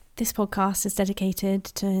This podcast is dedicated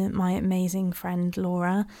to my amazing friend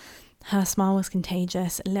Laura. Her smile was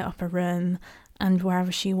contagious, it lit up a room, and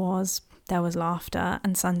wherever she was, there was laughter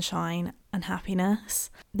and sunshine and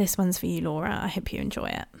happiness. This one's for you, Laura. I hope you enjoy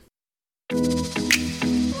it.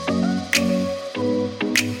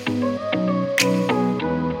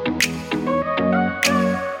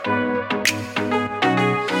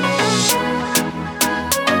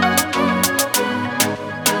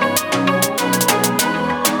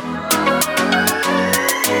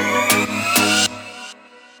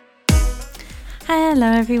 Hello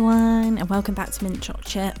everyone and welcome back to Mint Choc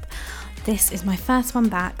Chip. This is my first one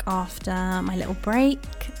back after my little break.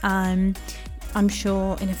 I'm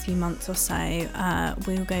sure in a few months or so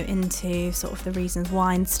we'll go into sort of the reasons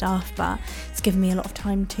why and stuff, but it's given me a lot of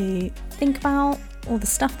time to think about all the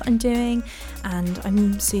stuff that I'm doing, and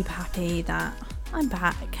I'm super happy that I'm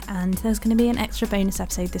back. And there's going to be an extra bonus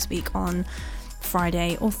episode this week on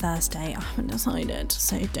Friday or Thursday. I haven't decided,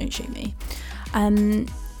 so don't shoot me.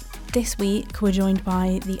 This week we're joined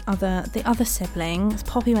by the other siblings.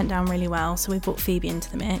 Poppy went down really well, so we brought Phoebe into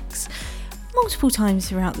the mix. Multiple times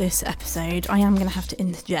throughout this episode I am going to have to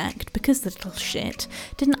interject because the little shit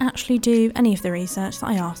didn't actually do any of the research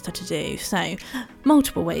that I asked her to do. So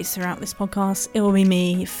multiple ways throughout this podcast it will be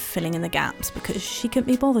me filling in the gaps because she couldn't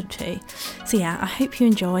be bothered to. So yeah, I hope you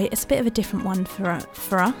enjoy. It's a bit of a different one for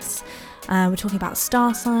us. We're talking about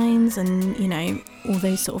star signs and, you know, all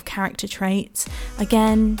those sort of character traits.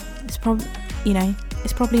 Again, it's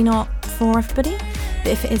probably not for everybody, but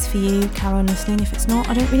if it is for you, carry on listening. If it's not,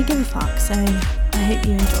 I don't really give a fuck. So I hope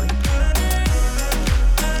you enjoy.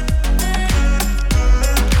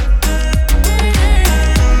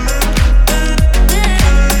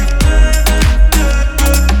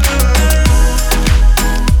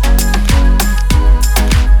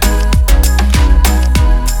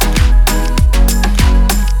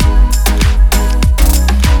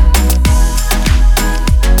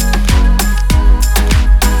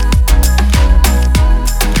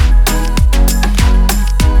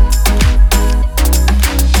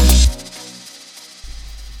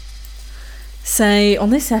 So on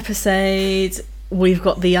this episode, we've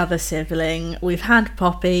got the other sibling. We've had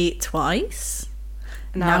Poppy twice.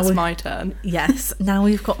 Now it's my turn. Yes. Now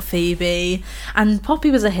we've got Phoebe, and Poppy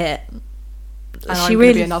was a hit. And I'm going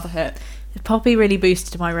to be another hit. Poppy really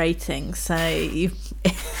boosted my rating. So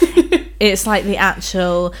it's like the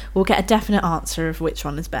actual. We'll get a definite answer of which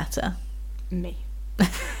one is better. Me.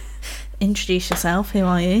 Introduce yourself. Who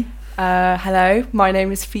are you? Hello. My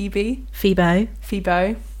name is Phoebe. Phoebo.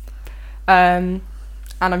 And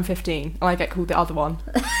I'm 15 and I get called the other one.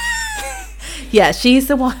 Yeah, she's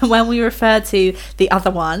the one. When we refer to the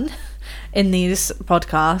other one in these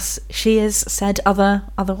podcasts, she is said other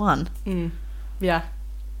one. Yeah,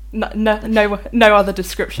 no other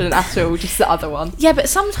description at all, just the other one. Yeah, but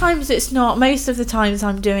sometimes it's not. Most of the times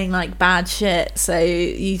I'm doing like bad shit, so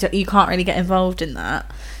you can't really get involved in that.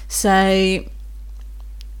 So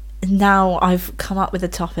now I've come up with a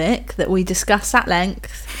topic that we discuss at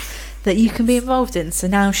length that you can be involved in. So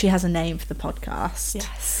now she has a name for the podcast.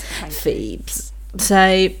 Yes, Phoebes.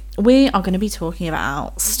 So we are going to be talking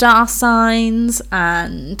about star signs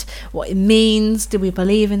and what it means. Do we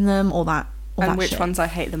believe in them? All that which shit. Ones I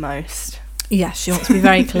hate the most. Yes, she wants to be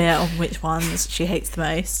very clear on which ones she hates the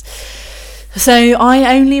most. So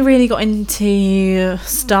I only really got into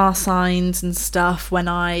star signs and stuff when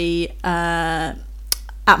I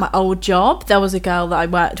at my old job there was a girl that I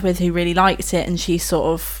worked with who really liked it, and she sort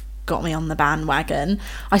of got me on the bandwagon.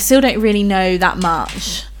 I still don't really know that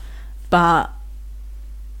much, but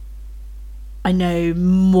I know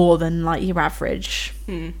more than like your average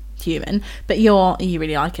human. But you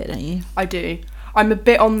really like it, don't you? I do. I'm a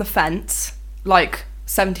bit on the fence, like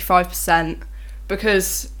 75%,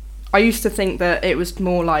 because I used to think that it was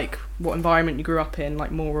more like what environment you grew up in,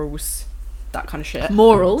 like morals, that kind of shit.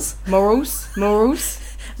 Morals.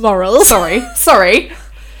 Sorry.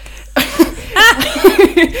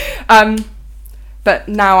 But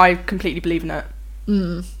now I completely believe in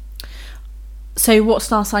it. So what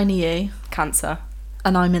star sign are you? Cancer.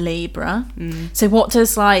 And I'm a Libra. So what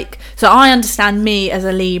does so I understand me as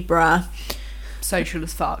a Libra. Social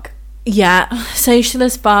as fuck. Yeah, social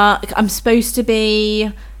as fuck. I'm supposed to be,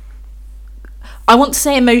 I want to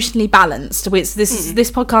say emotionally balanced, which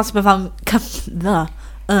this podcast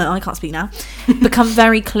I can't speak now, become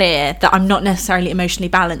very clear that I'm not necessarily emotionally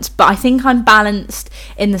balanced, but I think I'm balanced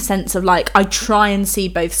in the sense of like I try and see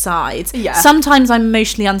both sides. Yeah. Sometimes I'm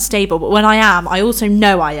emotionally unstable, but when I am, I also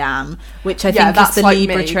know I am, which I think is the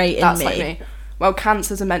Libra trait in me. Like me. Well,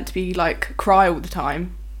 cancers are meant to be like cry all the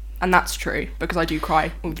time. And that's true, because I do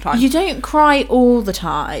cry all the time. You don't cry all the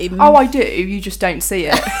time. Oh, I do. You just don't see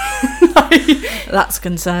it. That's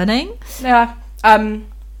concerning. Yeah.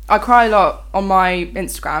 I cry a lot on my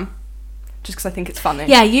Instagram, just because I think it's funny.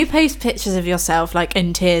 Yeah, you post pictures of yourself, like,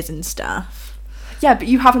 in tears and stuff. Yeah, but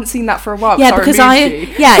you haven't seen that for a while. Yeah, because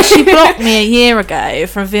you. Yeah, she blocked me a year ago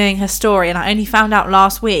from viewing her story, and I only found out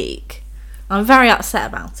last week. I'm very upset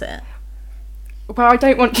about it. Well, I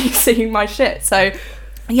don't want you seeing my shit, so...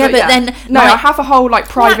 Yeah, but then... No, I have a whole, like,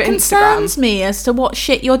 private Instagram. That concerns me as to what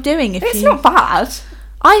shit you're doing. It's not bad.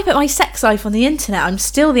 I put my sex life on the internet. I'm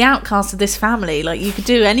still the outcast of this family. Like, you could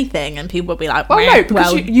do anything and people would be like... Well, no,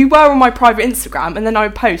 because you were on my private Instagram, and then I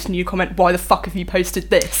would post and you comment, why the fuck have you posted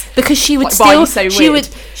this? Because she would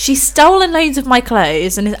she's stolen loads of my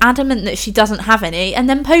clothes and is adamant that she doesn't have any, and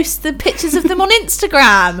then posts the pictures of them on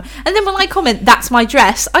Instagram. And then when I comment, that's my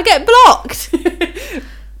dress, I get blocked.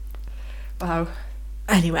 Wow.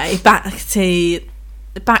 Anyway, back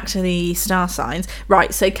to the star signs.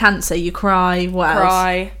 Right, so Cancer, you cry, what else?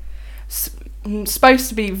 Cry. Supposed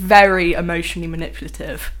to be very emotionally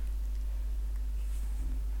manipulative.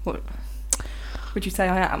 What would you say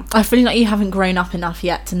I am? I feel like you haven't grown up enough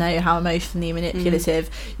yet to know how emotionally manipulative.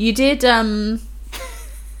 You did, I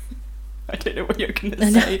don't know what you're going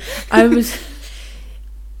to say. I was...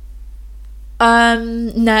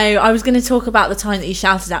 no, I was going to talk about the time that you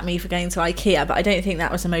shouted at me for going to IKEA, but I don't think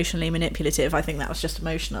that was emotionally manipulative. I think that was just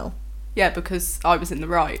emotional. Yeah, because I was in the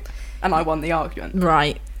right and I won the argument.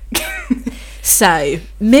 Right. So,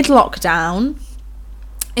 mid-lockdown,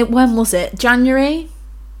 when was it? January?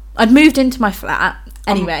 I'd moved into my flat.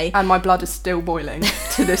 Anyway. And my blood is still boiling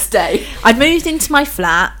to this day. I'd moved into my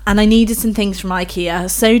flat and I needed some things from IKEA.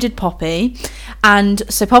 So did Poppy. And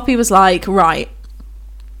so Poppy was like, right,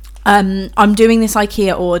 I'm doing this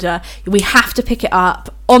IKEA order. We have to pick it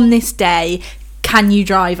up on this day. Can you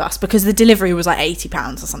drive us? Because the delivery was like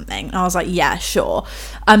 £80 or something. And I was like, yeah, sure.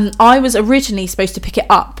 I was originally supposed to pick it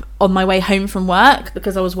up on my way home from work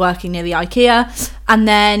because I was working near the IKEA. And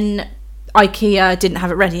then IKEA didn't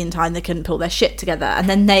have it ready in time. They couldn't pull their shit together. And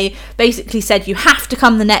then they basically said, you have to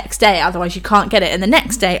come the next day, otherwise you can't get it. And the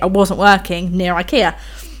next day I wasn't working near IKEA.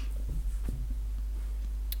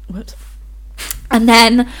 Whoops. And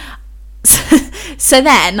then, so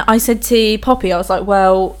then I said to Poppy, I was like,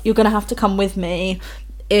 well, you're going to have to come with me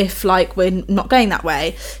if, like, we're not going that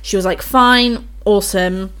way. She was like, fine,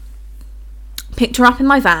 awesome. Picked her up in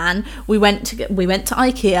my van. We went to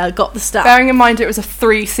IKEA, got the stuff. Bearing in mind it was a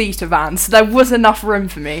 3-seater van, so there was enough room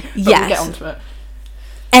for me. But yes. We'll get onto it.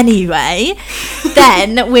 Anyway,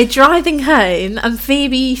 then we're driving home and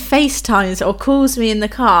Phoebe FaceTimes or calls me in the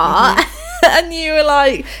car. Mm-hmm. And you were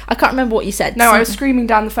like, I can't remember what you said. No, I was screaming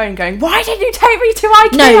down the phone going, why didn't you take me to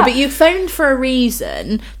IKEA? No, but you phoned for a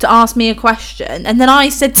reason to ask me a question. And then I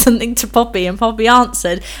said something to Poppy and Poppy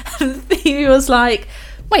answered. And Phoebe was like,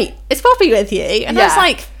 wait, is Poppy with you? And I was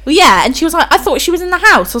like, well, yeah. And she was like, I thought she was in the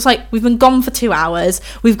house. I was like, we've been gone for 2 hours.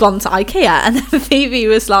 We've gone to IKEA. And then Phoebe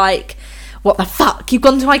was like, what the fuck? You've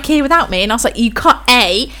gone to IKEA without me? And I was like, you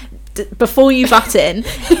can't, before you butt in,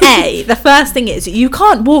 the first thing is you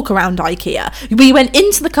can't walk around IKEA. We went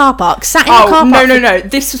into the car park, sat in the car park. No.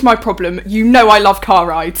 This was my problem. You know I love car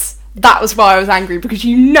rides. That was why I was angry, because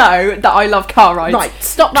you know that I love car rides. Right,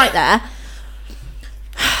 stop right there.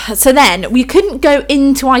 So then we couldn't go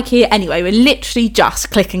into IKEA anyway. We're literally just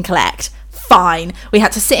click and collect. Fine. We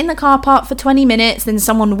had to sit in the car park for 20 minutes. Then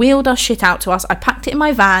someone wheeled our shit out to us. I packed it in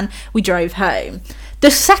my van. We drove home.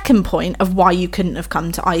 The second point of why you couldn't have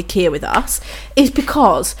come to IKEA with us is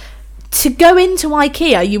because to go into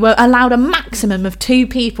IKEA, you were allowed a maximum of 2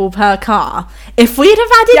 people per car. If we'd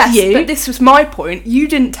have added you... Yes, but this was my point. You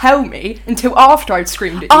didn't tell me until after I'd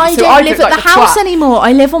screamed at you. I don't live at the house anymore.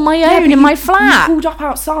 I live on my own in my flat. You pulled up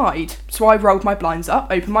outside. So I rolled my blinds up,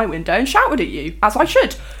 opened my window and shouted at you, as I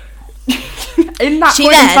should. In that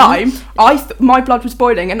point in time, my blood was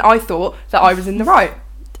boiling and I thought that I was in the right.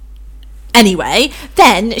 Anyway,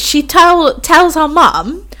 then she tells our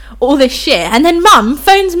mum all this shit, and then mum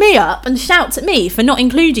phones me up and shouts at me for not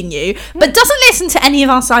including you, but doesn't listen to any of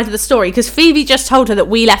our side of the story because Phoebe just told her that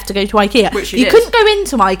we left to go to IKEA. Which you couldn't go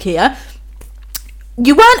into IKEA.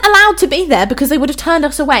 You weren't allowed to be there because they would have turned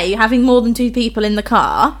us away having more than 2 people in the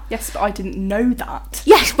car. Yes, but I didn't know that.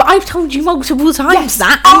 Yes, but I've told you multiple times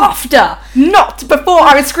that. After, not before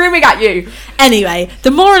I was screaming at you. Anyway, the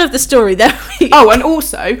moral of the story though. Oh, and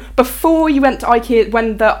also, before you went to IKEA,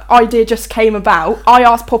 when the idea just came about, I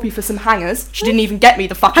asked Poppy for some hangers. She didn't even get me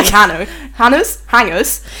the fucking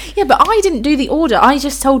hangers. Yeah, but I didn't do the order. I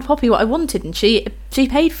just told Poppy what I wanted and she She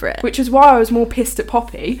paid for it. Which is why I was more pissed at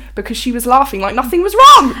Poppy, because she was laughing like nothing was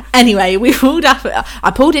wrong. Anyway, we pulled up.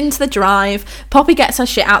 I pulled into the drive. Poppy gets her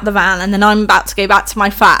shit out the van, and then I'm about to go back to my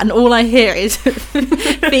flat, and all I hear is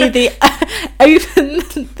Phoebe open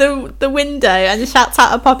the window and shouts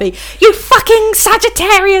out at Poppy, "You fucking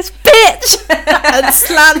Sagittarius bitch!" and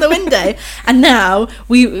slam the window. And now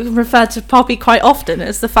we refer to Poppy quite often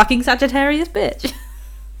as the fucking Sagittarius bitch.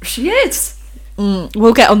 She is.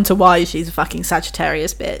 We'll get on to why she's a fucking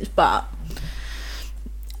Sagittarius bitch, but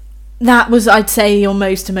that was, I'd say, your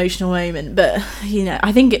most emotional moment. But, you know,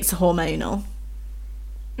 I think it's hormonal.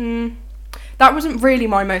 That wasn't really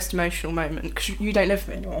my most emotional moment, because you don't live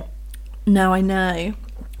with me anymore. No, I know.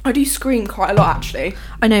 I do scream quite a lot, actually.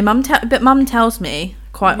 I know, but Mum tells me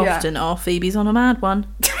quite often, "Oh, Phoebe's on a mad one."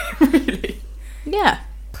 Really? Yeah.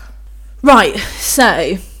 Right,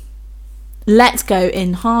 so let's go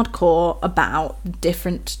in hardcore about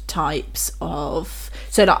different types of...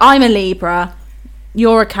 So, like, I'm a Libra,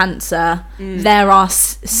 you're a Cancer, there are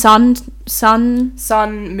sun,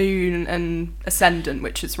 moon, and ascendant,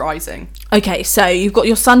 which is rising. Okay, so you've got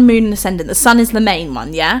your sun, moon, and ascendant. The sun is the main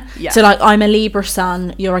one, yeah? Yeah. So, like, I'm a Libra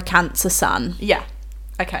sun, you're a Cancer sun. Yeah.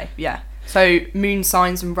 Okay, yeah. So, moon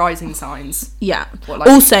signs and rising signs. Yeah. What, like...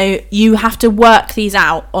 Also, you have to work these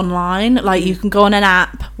out online. Like, you can go on an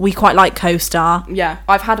app. We quite like CoStar. Yeah.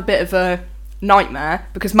 I've had a bit of a nightmare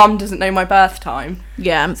because Mum doesn't know my birth time.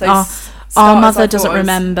 Yeah. So our mother doesn't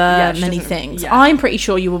remember many things. Yeah. I'm pretty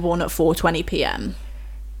sure you were born at 4:20 p.m.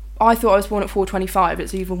 I thought I was born at 4:25.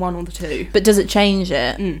 It's either one or the two. But does it change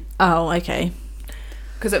it? Oh, okay.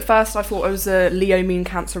 Because at first I thought I was a Leo moon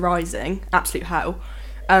Cancer rising. Absolute hell.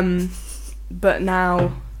 But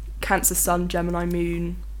now Cancer sun, Gemini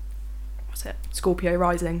moon, what's it? Scorpio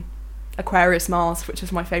rising, Aquarius Mars, which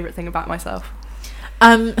is my favourite thing about myself.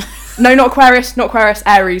 No, not Aquarius,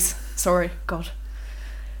 Aries. Sorry,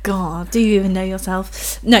 God, do you even know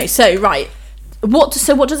yourself? No, so right. What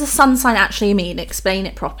does a sun sign actually mean? Explain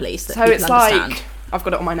it properly so that people understand. Like, I've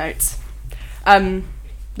got it on my notes.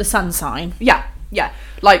 The sun sign. Yeah.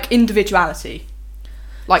 Like individuality.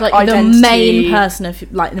 Like the main person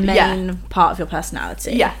of, like, the main part of your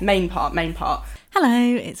personality. Yeah, main part.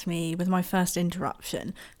 Hello, it's me with my first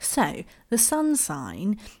interruption. So, the sun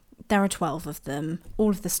sign, there are 12 of them,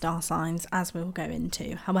 all of the star signs, as we'll go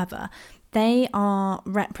into. However, they are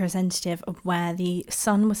representative of where the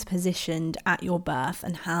sun was positioned at your birth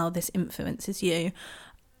and how this influences you.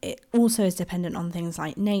 It also is dependent on things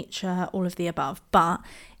like nature, all of the above, but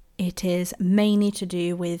it is mainly to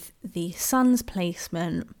do with the sun's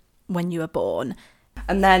placement when you were born.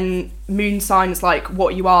 And then moon signs, like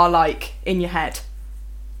what you are like in your head.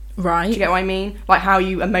 Right. Do you get what I mean? Like how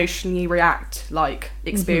you emotionally react, like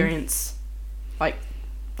experience, like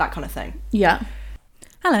that kind of thing. Yeah.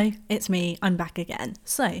 Hello, it's me. I'm back again.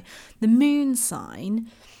 So the moon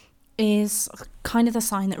sign is kind of the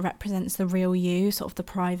sign that represents the real you, sort of the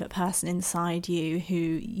private person inside you who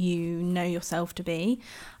you know yourself to be.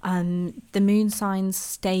 The moon sign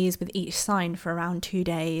stays with each sign for around 2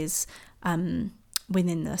 days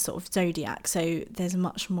within the sort of zodiac, so there's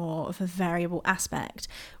much more of a variable aspect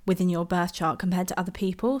within your birth chart compared to other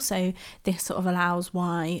people. So this sort of allows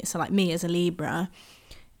like me as a Libra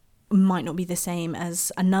might not be the same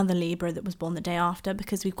as another Libra that was born the day after,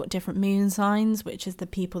 because we've got different moon signs, which is the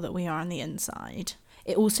people that we are on the inside.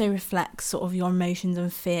 It also reflects sort of your emotions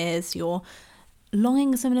and fears, your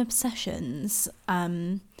longings and obsessions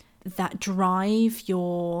that drive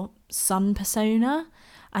your sun persona,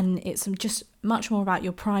 and it's just much more about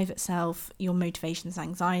your private self, your motivations,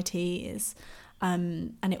 anxieties,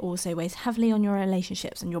 and it also weighs heavily on your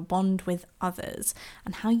relationships and your bond with others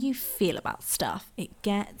and how you feel about stuff. It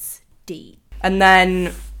gets deep. And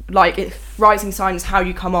then, like, rising signs, how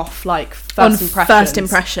you come off, like, first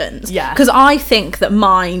impressions. Yeah. Because I think that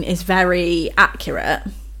mine is very accurate.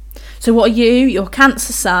 So what are you? You're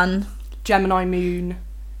Cancer sun. Gemini moon.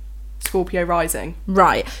 Scorpio rising.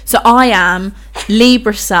 Right. So I am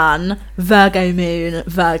Libra sun, Virgo moon,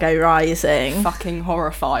 Virgo rising. Fucking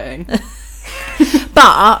horrifying.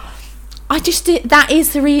 But I just that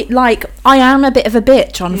is the I am a bit of a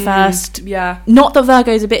bitch on first. Yeah. Not that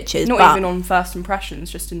Virgos are bitches. Not but even on first impressions,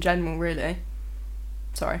 just in general, really.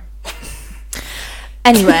 Sorry.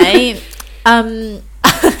 Anyway, no,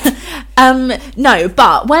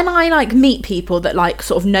 but when I meet people that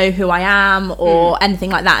sort of know who I am or anything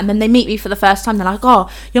like that, and then they meet me for the first time, they're like, "Oh,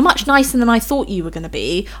 you're much nicer than I thought you were going to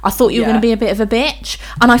be. I thought you were going to be a bit of a bitch."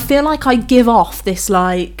 And I feel like I give off this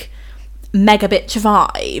mega bitch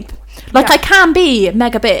vibe. I can be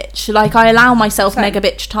mega bitch. I allow myself mega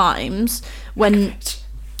bitch times when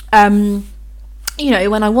you know,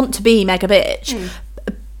 when I want to be mega bitch,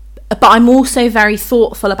 but I'm also very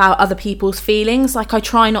thoughtful about other people's feelings. Like, I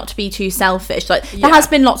try not to be too selfish. Like, there has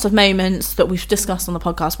been lots of moments that we've discussed on the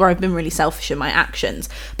podcast where I've been really selfish in my actions,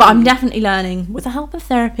 but I'm definitely learning, with the help of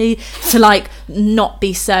therapy, to like not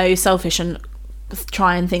be so selfish and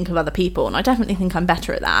try and think of other people. And I definitely think I'm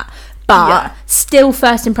better at that. But still,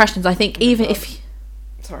 first impressions, I think, even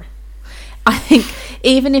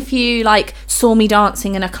if you like saw me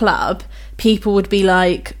dancing in a club, people would be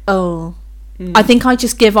like, oh, I think I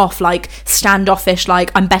just give off like standoffish,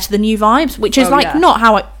 like I'm better than you vibes, which is not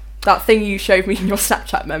how I... That thing you showed me in your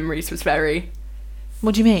Snapchat memories was very...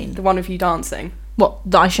 What do you mean? The one of you dancing. What,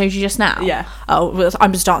 that I showed you just now? Yeah. Oh,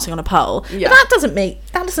 I'm just dancing on a pole. Yeah. But that doesn't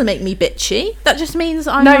make me bitchy. That just means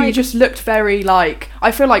I'm No, you just looked very like...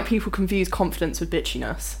 I feel like people confuse confidence with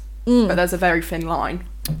bitchiness. But there's a very thin line.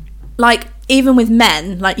 Like, even with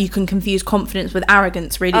men, like, you can confuse confidence with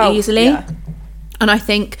arrogance really easily. Yeah. And I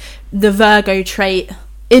think the Virgo trait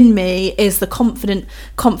in me is the confident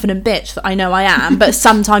bitch that I know I am, but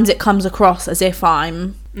sometimes it comes across as if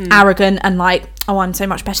I'm arrogant and like, oh, I'm so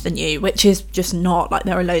much better than you, which is just not. Like,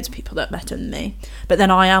 there are loads of people that are better than me, but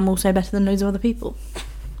then I am also better than loads of other people.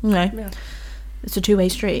 You know? Yeah. It's a two-way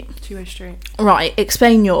street. Right,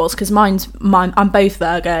 explain yours, because I'm both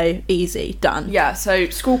Virgo, easy, done. Yeah, so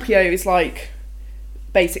Scorpio is like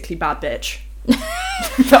basically bad bitch.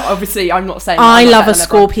 But obviously I'm not saying I love a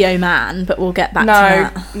Scorpio man, but we'll get back to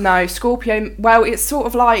that. No, Scorpio, well, it's sort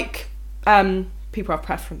of like people have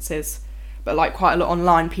preferences, but like quite a lot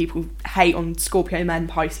online people hate on Scorpio men,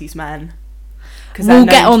 Pisces men, because they're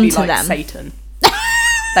known to be like them. Satan.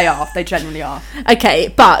 They generally are. Okay,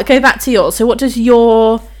 but go back to yours. So what does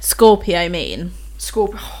your Scorpio mean?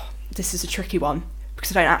 This is a tricky one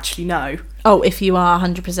because I don't actually know. Oh, if you are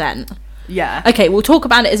 100%. Yeah. Okay, we'll talk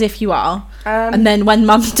about it as if you are. And then when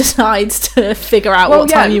Mum decides to figure out what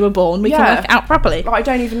time you were born, we can work it out properly. I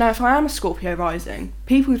don't even know if I am a Scorpio rising.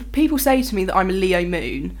 People say to me that I'm a Leo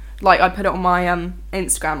moon. Like, I put it on my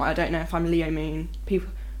Instagram, like, I don't know if I'm a Leo moon. People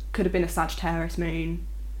could have been a Sagittarius moon.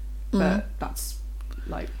 But that's,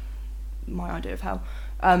 like, my idea of hell.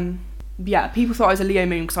 Yeah, people thought I was a Leo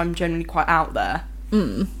moon because I'm generally quite out there.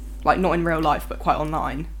 Like, not in real life, but quite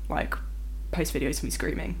online. Like, post videos of me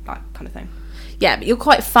screaming, that kind of thing. Yeah, but you're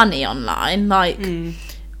quite funny online. Like,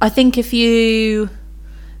 I think if you...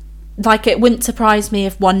 Like, it wouldn't surprise me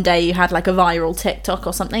if one day you had, like, a viral TikTok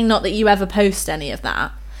or something. Not that you ever post any of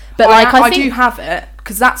that. But, like, I think... do have it,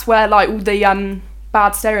 because that's where, like, all the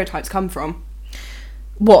bad stereotypes come from.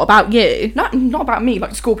 What, about you? No, not about me,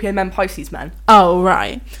 like Scorpio men, Pisces men. Oh,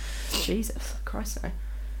 right. Jesus Christ, no.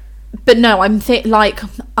 But no,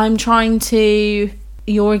 I'm trying to...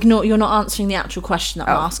 You're not answering the actual question that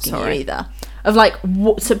I'm asking you either. Of like,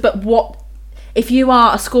 what if you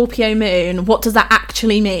are a Scorpio moon, what does that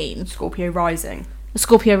actually mean? Scorpio rising.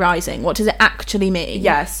 Scorpio rising, what does it actually mean?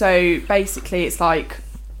 Yeah, so basically it's like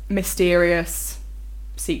mysterious,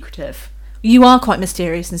 secretive. You are quite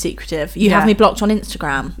mysterious and secretive. You have me blocked on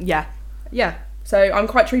Instagram. Yeah. So I'm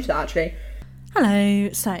quite true to that, actually. Hello.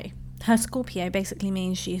 So her Scorpio basically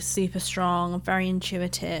means she's super strong, very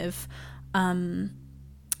intuitive,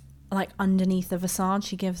 like underneath the facade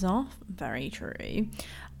she gives off. Very true.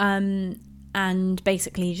 And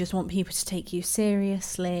basically you just want people to take you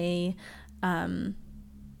seriously. And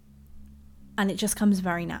it just comes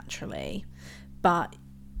very naturally. But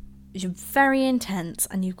you're very intense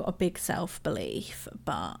and you've got a big self-belief,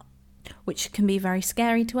 but which can be very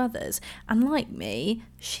scary to others. And like me,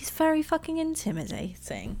 she's very fucking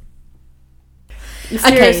intimidating.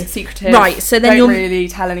 Mysterious, secretive. Right, so then don't really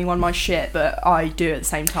tell anyone my shit, but I do at the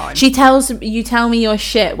same time. You tell me your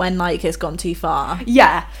shit when like it's gone too far.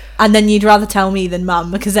 Yeah. And then you'd rather tell me than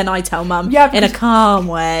Mum, because then I tell Mum in a calm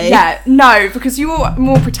way. Yeah, no, because you're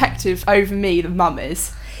more protective over me than Mum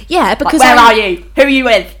is. Yeah, because like, where are you? Who are you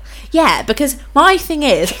with? Yeah, because my thing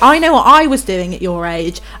is, I know what I was doing at your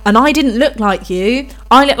age, and I didn't look like you.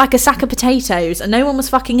 I looked like a sack of potatoes, and no one was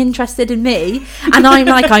fucking interested in me. And I'm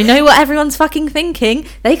like, I know what everyone's fucking thinking.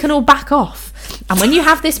 They can all back off. And when you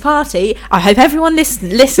have this party, I hope everyone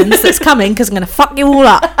listens that's coming, because I'm going to fuck you all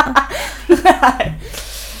up.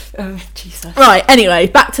 Oh, Jesus. Right, anyway,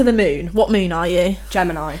 back to the moon. What moon are you?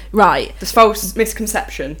 Gemini. Right. This false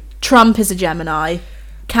misconception. Trump is a Gemini.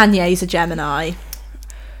 Kanye's a Gemini.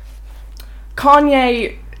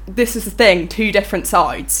 Kanye, this is the thing, two different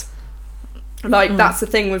sides. Like, that's the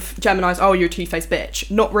thing with Geminis, oh, you're a two-faced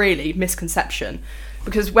bitch. Not really, misconception.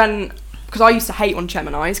 Because I used to hate on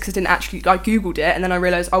Geminis, because I Googled it, and then I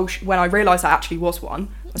realised, when I realised I actually was one,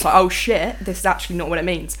 I was like, oh shit, this is actually not what it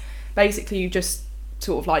means. Basically, you just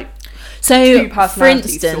sort of like two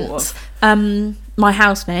personalities, for instance, sort of. my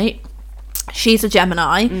housemate, she's a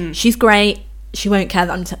Gemini. She's great. She won't care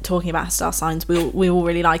that I'm talking about her star signs. We all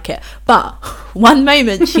really like it. But one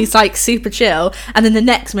moment she's like super chill, and then the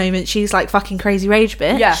next moment she's like fucking crazy rage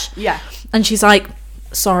bitch. Yeah. And she's like,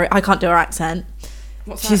 sorry, I can't do her accent.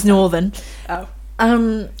 She's northern. Oh.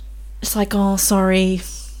 It's like, oh, sorry,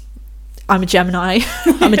 I'm a Gemini.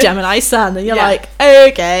 I'm a Gemini sun. And you're Yeah. like,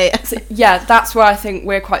 okay. So, yeah, that's where I think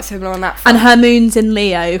we're quite similar on that front. And her moon's in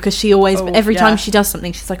Leo, because she always, every yeah. time she does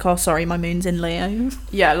something, she's like, oh, sorry, my moon's in Leo.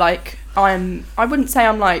 Yeah, like, I wouldn't say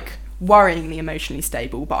I'm, like, worryingly emotionally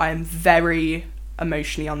stable, but I am very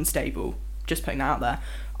emotionally unstable. Just putting that out there.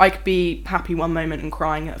 I could be happy one moment and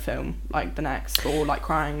crying at a film, like, the next, or, like,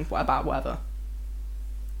 crying about whatever.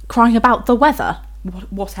 Crying about the weather?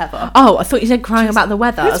 Whatever. Oh, I thought you said crying about the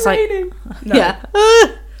weather. It's I was raining. like, No. yeah.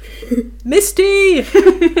 Misty!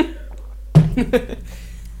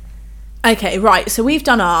 Okay, right, so we've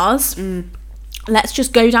done ours. Let's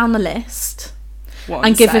just go down the list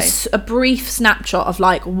and give us a brief snapshot of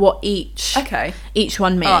like what each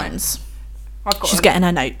one means. Right. She's getting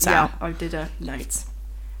her notes out. I did her notes.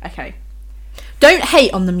 Okay. Don't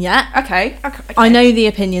hate on them yet. Okay. I know the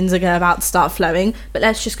opinions are about to start flowing, but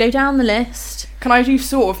let's just go down the list. Can I do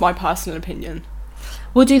sort of my personal opinion?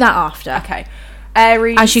 We'll do that after. Okay.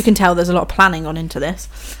 Aries. As you can tell, there's a lot of planning on into this.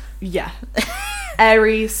 Yeah.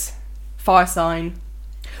 Aries, fire sign.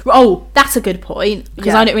 Oh, that's a good point,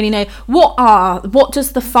 because Yeah. I don't really know. What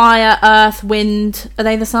does the fire, earth, wind, are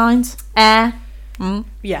they the signs? Air?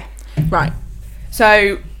 Yeah. Right.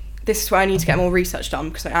 So this is where I need to get more research done,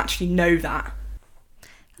 because I actually know that.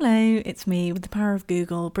 Hello, it's me with the power of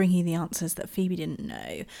Google bringing you the answers that Phoebe didn't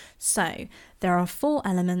know. So, there are 4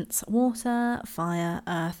 elements: water, fire,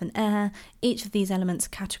 earth and air. Each of these elements are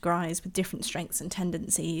categorised with different strengths and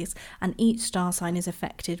tendencies, and each star sign is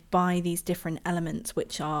affected by these different elements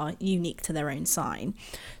which are unique to their own sign.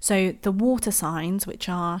 So, the water signs, which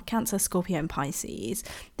are Cancer, Scorpio and Pisces,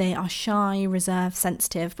 they are shy, reserved,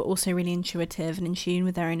 sensitive, but also really intuitive and in tune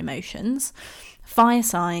with their own emotions. Fire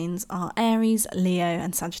signs are Aries, Leo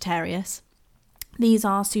and Sagittarius. These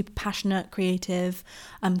are super passionate, creative,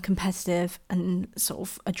 competitive and sort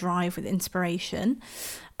of a drive with inspiration.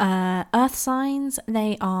 Earth signs,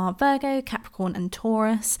 they are Virgo, Capricorn and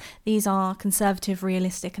Taurus. These are conservative,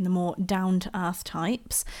 realistic and the more down-to-earth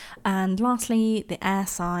types. And lastly, the air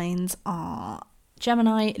signs are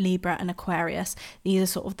Gemini, Libra and Aquarius. These are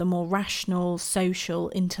sort of the more rational, social,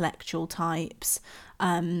 intellectual types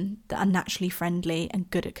that are naturally friendly and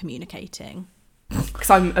good at communicating. Because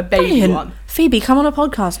I'm a baby Brilliant. one. Phoebe, come on a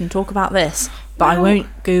podcast and talk about this. But I won't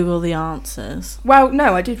Google the answers. Well,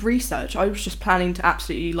 no, I did research. I was just planning to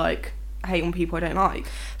absolutely, like, hate on people I don't like.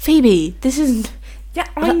 Phoebe, this isn't... Yeah,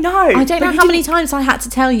 I know. I don't know how many times I had to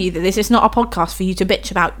tell you that this is not a podcast for you to bitch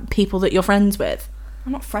about people that you're friends with.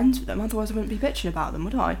 I'm not friends with them, otherwise I wouldn't be bitching about them,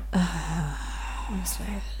 would I? Honestly.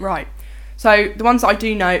 Right. So, the ones that I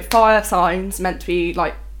do know, fire signs meant to be,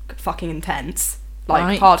 like, fucking intense.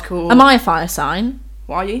 Like, hardcore. Am I a fire sign?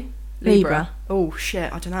 What are you? Libra. Oh,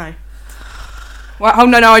 shit, I don't know. Well, oh,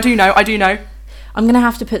 no, I do know. I'm going to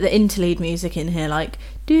have to put the interlude music in here, like...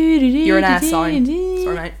 You're an air sign.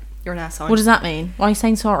 Sorry, mate. You're an air sign. What does that mean? Why are you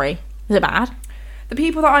saying sorry? Is it bad? The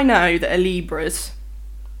people that I know that are Libras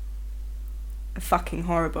are fucking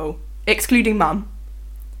horrible. Excluding Mum.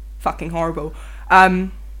 Fucking horrible.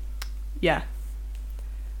 Yeah.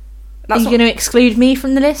 Are you going to exclude me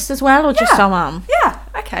from the list as well, or just our mum? Yeah,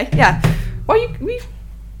 okay, yeah. Well,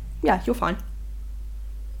 yeah, you're fine.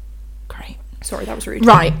 Great. Sorry, that was rude.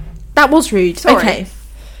 Right, that was rude. Sorry. Okay.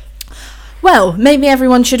 Well, maybe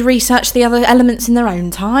everyone should research the other elements in their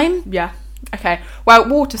own time. Yeah, okay. Well,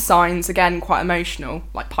 water signs, again, quite emotional,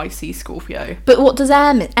 like Pisces, Scorpio. But what does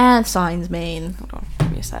air signs mean? Hold on,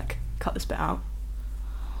 give me a sec. Cut this bit out.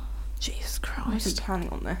 Jesus I wasn't Christ. planning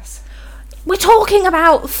on this. We're talking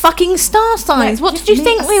about fucking star signs. Yeah, what did you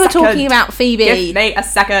think we were talking about, Phoebe? Give me a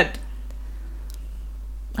second.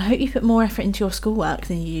 I hope you put more effort into your schoolwork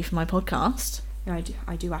than you do for my podcast. Yeah,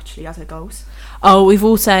 I do actually, as a goals. Oh, we've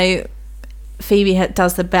also... Phoebe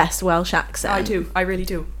does the best Welsh accent. I really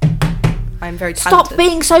do. I am very talented. Stop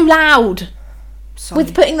being so loud Sorry.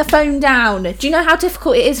 with putting the phone down. Do you know how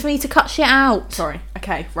difficult it is for me to cut shit out? Sorry.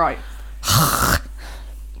 Okay, right.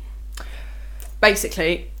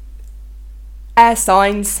 Basically, air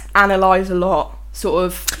signs analyse a lot. Sort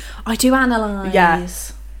of... I do analyse. Yeah.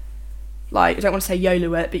 Like, I don't want to say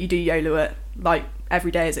YOLO it, but you do YOLO it. Like,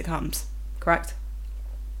 every day as it comes. Correct?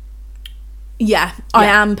 Yeah, I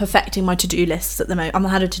am perfecting my to-do lists at the moment. I'm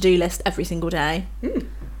had a to-do list every single day.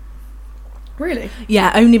 Really?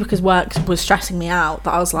 Yeah, only because work was stressing me out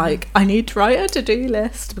that I was like, I need to write a to-do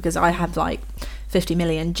list because I have like 50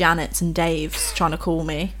 million Janets and Daves trying to call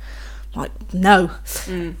me. Like, no.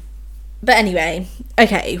 But anyway,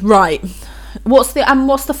 okay, right. What's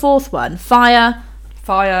the fourth one? Fire,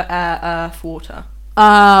 air, earth, water.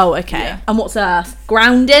 Oh, okay. Yeah. And what's earth?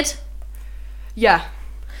 Grounded? Yeah.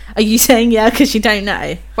 Are you saying yeah because you don't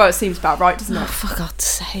know? Well, it seems about right, doesn't it? Oh, for God's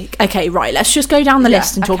sake. Okay, right, let's just go down the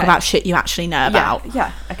list and talk about shit you actually know about.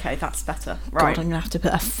 Yeah, okay, that's better. Right. God, I'm going to have to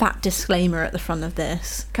put a fat discllaimer at the front of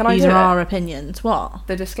this. Can I These do are it? our opinions. What?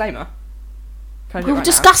 The disclaimer? Can I do it We'll right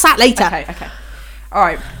discuss that later. Okay.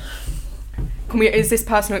 Alright. Is this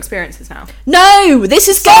personal experiences now? No, this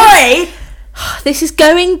is This is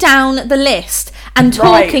going down the list and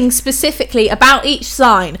talking specifically about each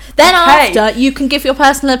sign. Then after, you can give your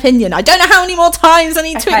personal opinion. I don't know how many more times I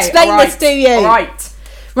need to explain this to you. Alright.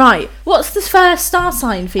 Right. What's the first star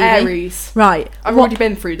sign, Phoebe? Aries. Right. I've already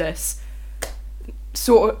been through this.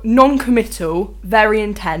 Sort of non-committal, very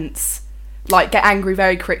intense, like get angry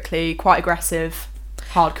very quickly, quite aggressive,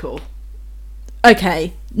 hardcore.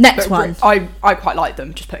 Okay. Next one. I quite like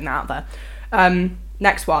them, just putting that out there.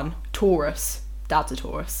 Next one, Taurus. Dad's a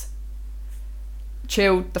Taurus.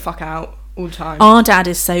 Chill the fuck out all the time. Our dad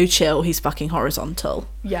is so chill, he's fucking horizontal.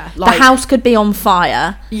 Yeah. Like, the house could be on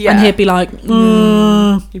fire and he'd be like, he'd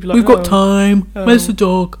be like, we've got time. Where's the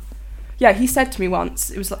dog? Yeah, he said to me once,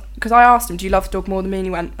 it was like, because I asked him, do you love the dog more than me? And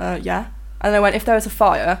he went, yeah. And then I went, if there was a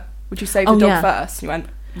fire, would you save the dog first? And he went,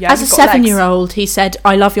 yeah. As a 7-year-old, he said,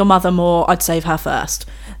 I love your mother more, I'd save her first.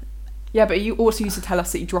 Yeah, but you also used to tell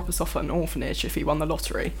us that you'd drop us off at an orphanage if he won the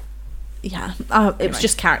lottery. Yeah, it was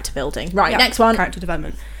just character building. Right, next one. Character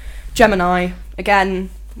development. Gemini,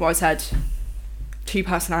 again, what I said, 2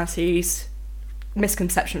 personalities,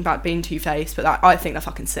 misconception about being two-faced, but I think they're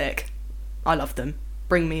fucking sick. I love them.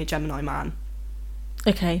 Bring me a Gemini man.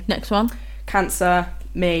 Okay, next one. Cancer,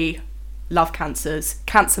 me, love Cancers.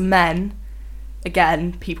 Cancer men,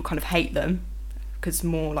 again, people kind of hate them because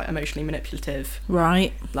more like emotionally manipulative.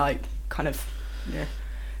 Right. Like, kind of, yeah.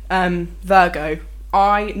 Virgo.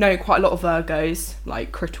 I know quite a lot of Virgos,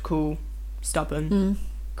 like critical, stubborn,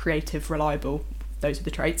 creative, reliable. Those are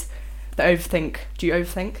the traits. That overthink. Do you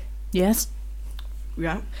overthink? Yes.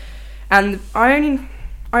 Yeah. And I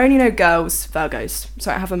only know girls Virgos,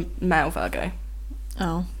 so I have a male Virgo.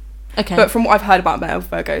 Oh. Okay. But from what I've heard about male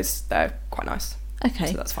Virgos, they're quite nice.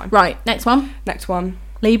 Okay. So that's fine. Right, next one. Next one.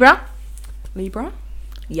 Libra.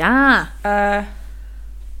 Yeah.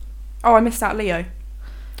 Oh, I missed out Leo.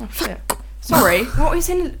 Oh shit. Sorry, what is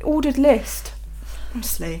in the ordered list?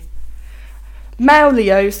 Honestly. Male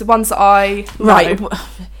Leos, the ones that I know. Right,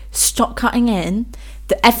 stop cutting in.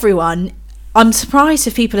 Everyone, I'm surprised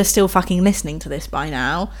if people are still fucking listening to this by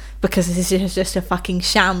now, because this is just a fucking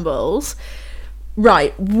shambles.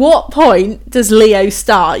 Right, what point does Leo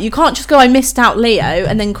start? You can't just go, I missed out Leo,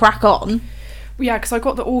 and then crack on. Yeah, because I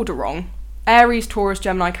got the order wrong. Aries, Taurus,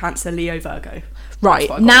 Gemini, Cancer, Leo, Virgo. Right,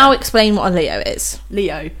 now explain what a Leo is.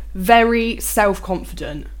 Leo, very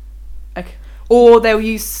self-confident. Okay. Or they'll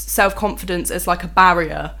use self-confidence as like a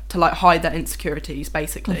barrier to like hide their insecurities,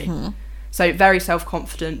 basically. Mm-hmm. So very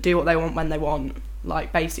self-confident, do what they want when they want.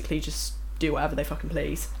 Like basically just do whatever they fucking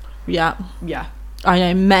please. Yeah. Yeah. I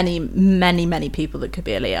know many people that could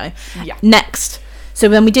be a Leo. Yeah. Next. So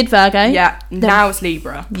when we did Virgo. Yeah, now it's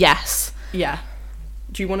Libra. Yes. Yeah.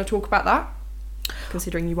 Do you want to talk about that?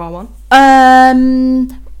 Considering you are one.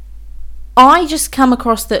 I just come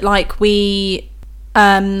across that like we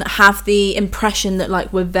have the impression that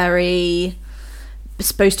like we're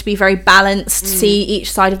supposed to be very balanced, see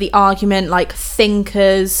each side of the argument, like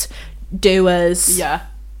thinkers, doers. Yeah.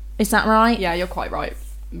 Is that right? Yeah, you're quite right.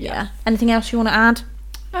 Yeah. Anything else you want to add?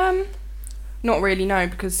 Not really, no,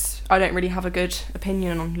 because I don't really have a good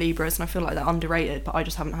opinion on Libras and I feel like they're underrated, but I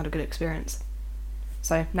just haven't had a good experience.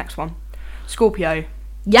 So, next one. Scorpio.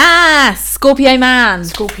 Yes! Scorpio man.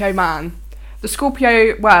 The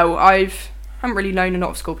Scorpio, well, I haven't really known a lot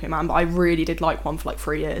of Scorpio man, but I really did like one for like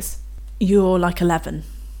 3 years. You're like 11.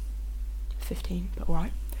 15, but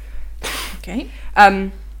alright. Okay.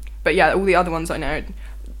 But yeah, all the other ones I know.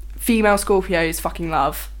 Female Scorpios fucking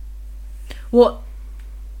love. What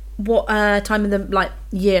time of the like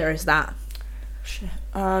year is that? Shit.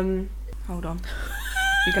 Hold on.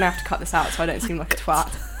 You're gonna have to cut this out so I don't seem like a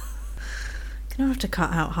twat. Gonna have to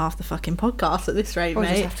cut out half the fucking podcast at this rate, We'll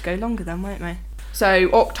mate. just have to go longer then, won't we?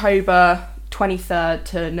 So October 23rd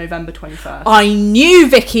to November 21st. I knew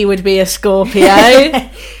Vicky would be a Scorpio.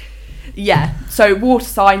 Yeah. So water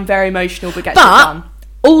sign, very emotional, but gets it done.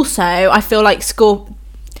 Also, I feel like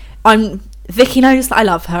Vicky knows that I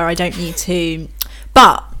love her. I don't need to.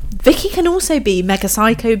 But Vicky can also be mega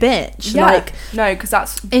psycho bitch. Yeah. Like, no, because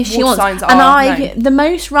that's if she water wants. signs And are. the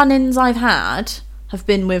most run-ins I've had have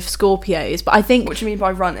been with Scorpios, but I think What do you mean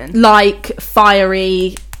by running? like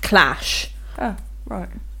fiery clash. Oh, right.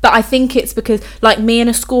 But I think it's because like me and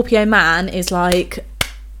a Scorpio man is like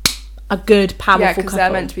a good powerful Yeah, because couple.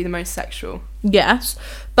 they're meant to be the most sexual. Yes,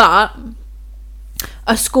 but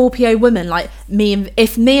a Scorpio woman like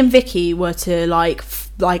if me and Vicky were to like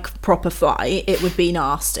proper fight, it would be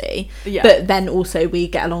nasty. Yeah. But then also we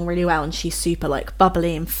get along really well, and she's super like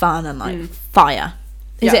bubbly and fun and like fire.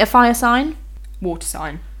 Is Yeah. it a fire sign? Water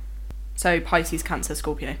sign. So Pisces, Cancer,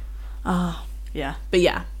 Scorpio. Ah, Yeah. but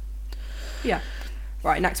yeah, Yeah.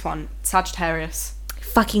 Right, next one. Sagittarius.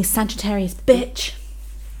 fucking Sagittarius bitch.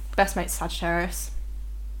 Best mate's Sagittarius.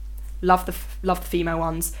 Love the female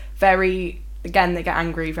ones. Very, again, they get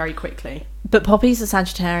angry very quickly. But Poppy's a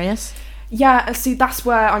Sagittarius. Yeah, see, that's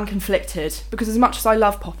where I'm conflicted. Because as much as I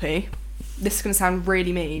love Poppy, this is going to sound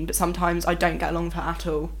really mean, but sometimes I don't get along with her at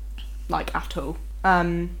all. Like, at all.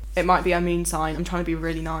 It might be a moon sign. I'm trying to be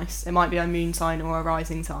really nice. It might be a moon sign or a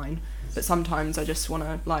rising sign. But sometimes I just want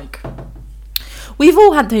to, like... We've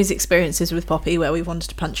all had those experiences with Poppy where we wanted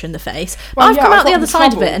to punch her in the face. But Well, I've yeah, come I out the got other in side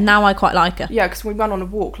of trouble. it, and now I quite like her. Yeah, because we went on a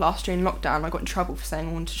walk last year in lockdown. I got in trouble for saying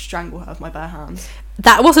I wanted to strangle her with my bare hands.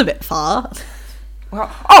 That was a bit far.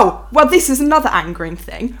 Well, this is another angering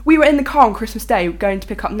thing. We were in the car on Christmas Day going to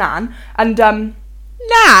pick up Nan, and Nan?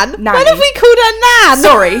 Nanny. When have we called her Nan?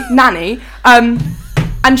 Sorry, Nanny.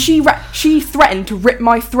 And she threatened to rip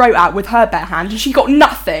my throat out with her bare hand, and she got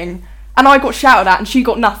nothing. And I got shouted at, and she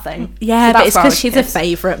got nothing. Yeah, So but that's it's where I because was she's a pissed.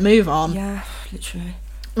 favourite. Move on. Yeah, literally.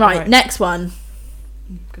 Right, next one.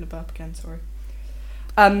 I'm gonna burp again. Sorry.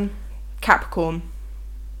 Capricorn.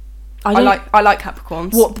 I like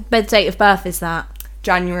Capricorns. What date of birth is that?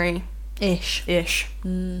 January Ish.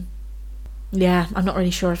 Yeah, I'm not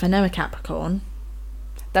really sure if I know a Capricorn.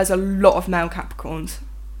 There's a lot of male Capricorns.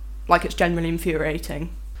 Like, it's genuinely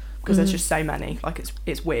infuriating because there's just so many. Like,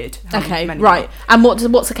 it's weird. how Okay, many right. And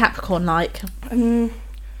what's a Capricorn like?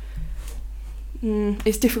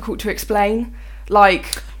 It's difficult to explain.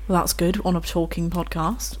 Like, Well, that's good on a talking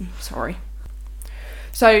podcast. sorry.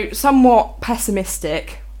 So, somewhat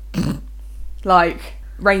pessimistic. Like,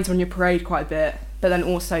 rains on your parade quite a bit, but then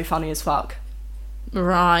also funny as fuck.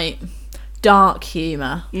 Right. Dark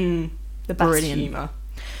humour. The best Brilliant. humour.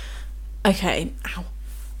 Okay. Ow.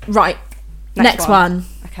 Right. Next one.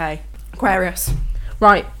 Okay. Aquarius.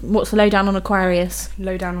 Right. What's the lowdown on Aquarius?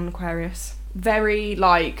 Low down on Aquarius. Very,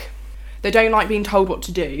 like, they don't like being told what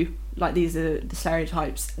to do. Like, these are the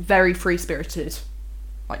stereotypes. Very free-spirited.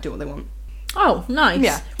 Like, do what they want. Oh, nice.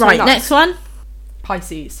 Yeah, Right, nice. next one.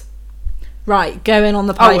 Pisces. Right, going on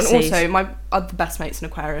the Pisces. Oh, and also, my other best mate's an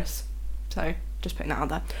Aquarius. So, just putting that out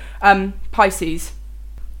there. Pisces.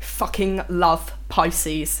 Fucking love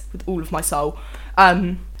Pisces with all of my soul.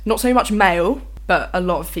 Not so much male, but a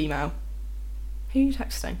lot of female. Who are you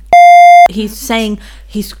texting? He's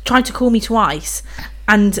tried to call me twice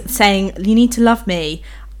and saying, you need to love me.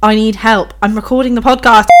 I need help. I'm recording the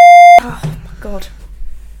podcast. Oh my god.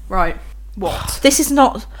 Right. What? This is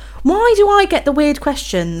not... Why do I get the weird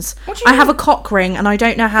questions? What do you I have a mean? cock ring and I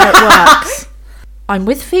don't know how it works. I'm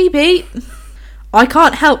with Phoebe. I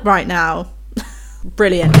can't help right now.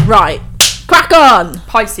 Brilliant. Right. Crack on.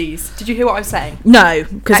 Pisces. Did you hear what I was saying? No,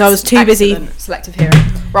 because I was too busy Excellent. Selective hearing.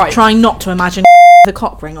 Right. trying not to imagine the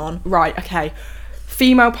cock ring on. Right, okay.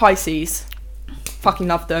 Female Pisces. Fucking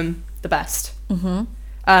love them. The best. Male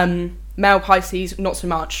Pisces, not so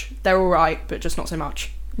much. They're alright, but just not so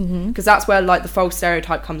much. Because that's where, like, the false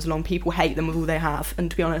stereotype comes along. People hate them with all they have. And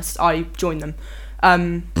to be honest, I join them.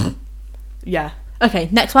 Yeah. Okay,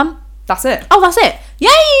 next one. That's it. Oh, that's it.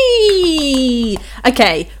 Yay!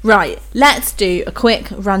 Okay, right. Let's do a quick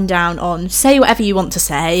rundown on say whatever you want to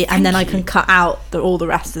say, and then I can cut out all the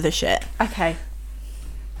rest of the shit. Okay.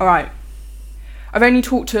 Alright. I've only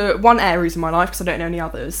talked to one Aries in my life because I don't know any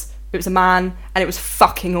others. It was a man, and it was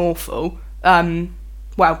fucking awful. Well,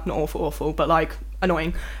 not awful, but, like,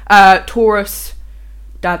 annoying. Taurus.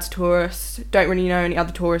 Dad's Taurus. Don't really know any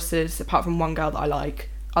other Tauruses apart from one girl that I like.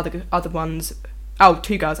 Other ones... Oh,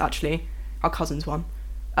 two girls, actually. Our cousin's one.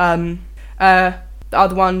 The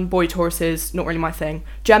other one, boy Tauruses, not really my thing.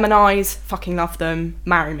 Geminis, fucking love them.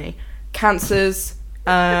 Marry me. Cancers,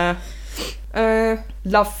 love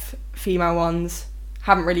female ones.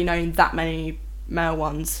 Haven't really known that many male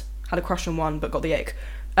ones. Had a crush on one, but got the ick.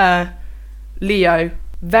 Leo,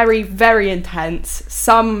 very, very intense.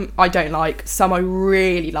 Some I don't like, some I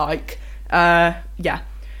really like. Yeah.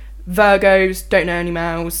 Virgos, don't know any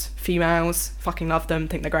males. Females, fucking love them,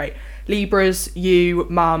 think they're great. Libras, you,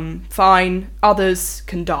 mum, fine. Others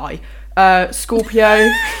can die. Scorpio...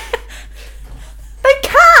 They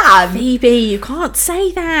can! Phoebe, you can't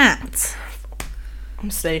say that.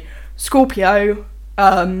 Honestly. Scorpio,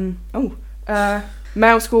 male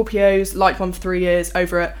Scorpios, liked one for 3 years,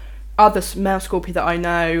 over it. Other male Scorpio that I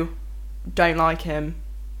know, don't like him,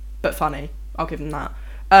 but funny. I'll give them that.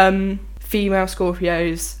 Female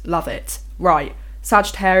Scorpios, love it. Right.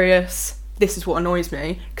 Sagittarius, this is what annoys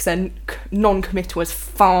me, because they're non-committal as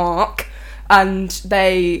fuck, and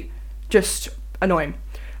they just annoy him.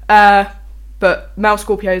 But male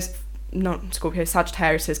Scorpios, not Scorpios,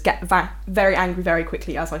 Sagittariuses get very angry very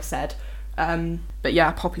quickly, as I said. But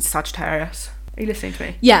yeah, Poppy's Sagittarius. Are you listening to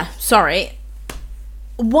me? Yeah, sorry.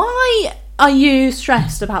 Why are you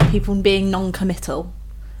stressed about people being non-committal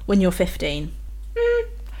when you're 15?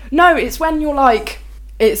 No, it's when you're like...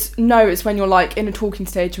 It's when you're like in a talking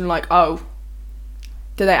stage and like, oh,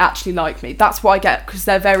 do they actually like me? That's what I get, because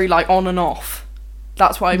they're very like on and off.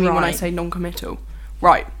 That's what I mean when I say non-committal.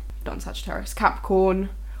 Right. Done Sagittarius. Capricorn,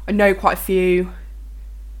 I know quite a few.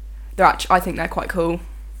 I think they're quite cool.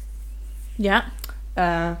 Yeah.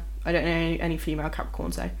 I don't know any female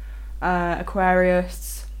Capricorns though.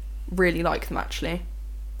 Aquarius, really like them actually.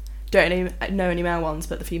 Don't know any male ones,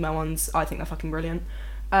 but the female ones, I think they're fucking brilliant.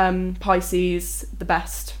 Pisces, the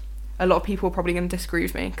best. A lot of people are probably going to disagree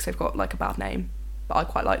with me because they've got like a bad name, but I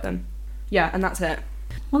quite like them. Yeah, and that's it.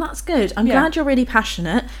 Well, that's good. I'm glad you're really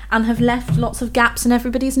passionate and have left lots of gaps in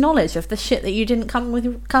everybody's knowledge of the shit that you didn't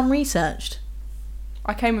come researched.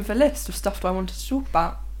 I came with a list of stuff that I wanted to talk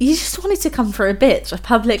about. You just wanted to come for a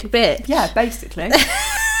public bitch. Yeah, basically.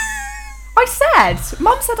 I said,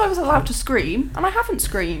 Mum said I was allowed to scream, and I haven't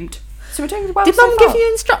screamed. So we're doing well. Did so Mum far. give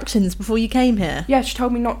you instructions before you came here? Yeah, she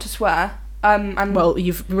told me not to swear. And well,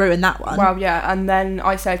 you've ruined that one. Well, yeah, and then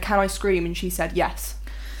I said, can I scream? And she said yes.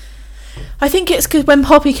 I think it's because when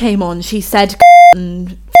Poppy came on, she said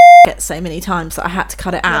and it so many times that I had to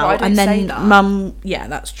cut it out. I don't and then say that. Mum, yeah,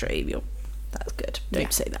 that's true. That's good.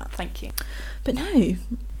 Don't say that. Thank you. But no.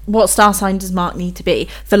 What star sign does Mark need to be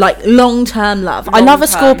for like long-term love? I love a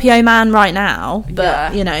Scorpio man right now,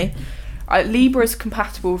 but you know, Libra's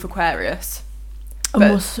compatible with Aquarius. What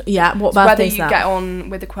birthday whether is you that? get on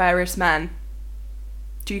with Aquarius men.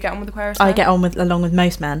 Do you get on with Aquarius I men? get on along with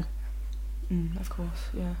most men. Of course,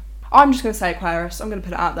 yeah. I'm just going to say Aquarius. I'm going to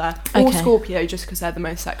put it out there. Or Okay. Scorpio, just because they're the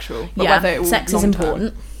most sexual. But Yeah, whether it will sex is long-term-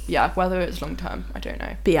 important. Yeah, whether it's long term, I don't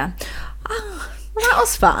know. But yeah, well, that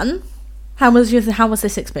was fun. How was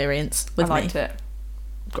this experience with me? I liked it.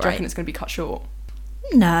 Do you Great. reckon it's going to be cut short?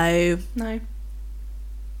 No,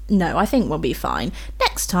 I think we'll be fine.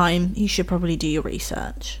 Next time, you should probably do your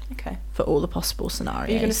research. Okay. For all the possible scenarios.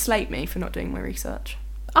 Are you going to slate me for not doing my research?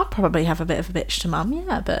 I'll probably have a bit of a bitch to Mum,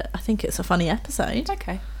 yeah, but I think it's a funny episode.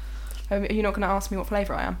 Okay. Are you not going to ask me what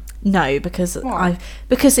flavour I am? No, because Why?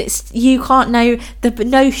 it's you can't know the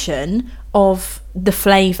notion of the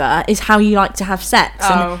flavour is how you like to have sex,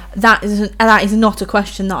 Oh. and that is not a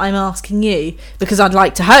question that I'm asking you, because I'd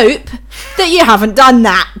like to hope that you haven't done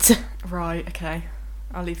that. Right, okay.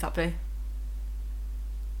 I'll leave that be.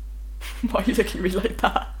 Why are you looking at me like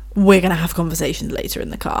that? We're gonna have conversations later in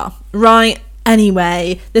the car, right?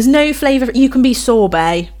 Anyway, there's no flavour. You can be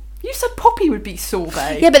sorbet. You said Poppy would be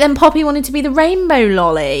sorbet. Yeah, but then Poppy wanted to be the rainbow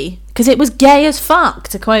lolly because it was gay as fuck,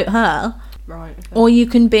 to quote her. Right. Okay. Or you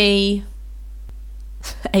can be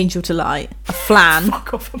Angel Delight, a flan.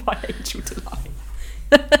 Fuck off of my Angel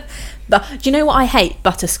Delight. But do you know what I hate?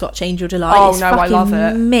 Butterscotch Angel Delight. Oh, It's no, I fucking love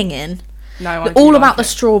it. minging. No, All about the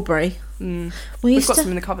strawberry. We've used got to- some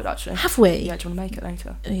in the cupboard actually. Have we? Yeah, do you want to make it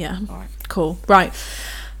later? Yeah. All right. Cool. Right.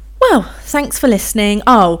 Well, thanks for listening.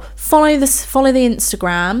 Oh, follow the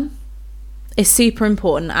Instagram. It's super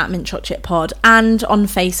important at Mint Chocolate Chip Pod, and on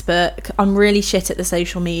Facebook. I'm really shit at the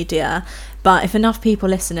social media, but if enough people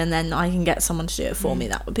listen and then I can get someone to do it for me,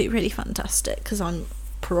 that would be really fantastic, because I'm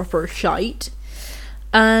proper shite.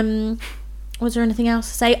 Was there anything else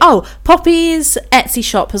to say? Oh, Poppy's Etsy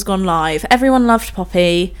shop has gone live. Everyone loved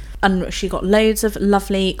Poppy, and she got loads of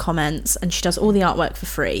lovely comments, and she does all the artwork for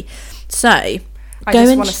free. So I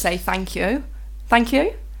just want to say thank you. Thank you.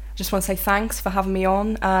 I just want to say thanks for having me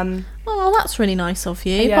on. Oh, that's really nice of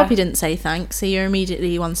you. Yeah. Poppy didn't say thanks, so you're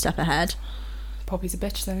immediately one step ahead. Poppy's a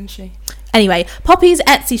bitch then, isn't she? Anyway, Poppy's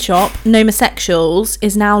Etsy shop, Nomosexuals,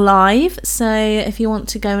 is now live, so if you want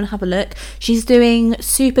to go and have a look, she's doing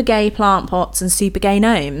super gay plant pots and super gay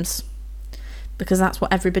gnomes, because that's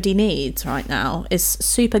what everybody needs right now, is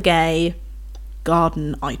super gay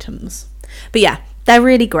garden items. But yeah, they're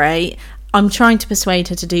really great. I'm trying to persuade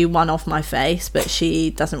her to do one off my face, but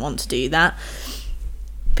she doesn't want to do that.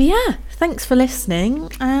 But yeah, thanks for listening,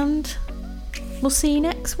 and we'll see you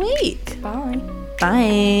next week. Bye.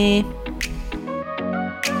 Bye.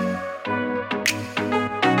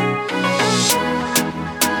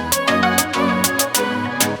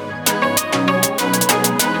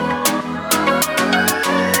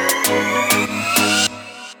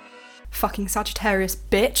 Fucking Sagittarius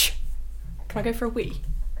bitch. Can I go for a wee?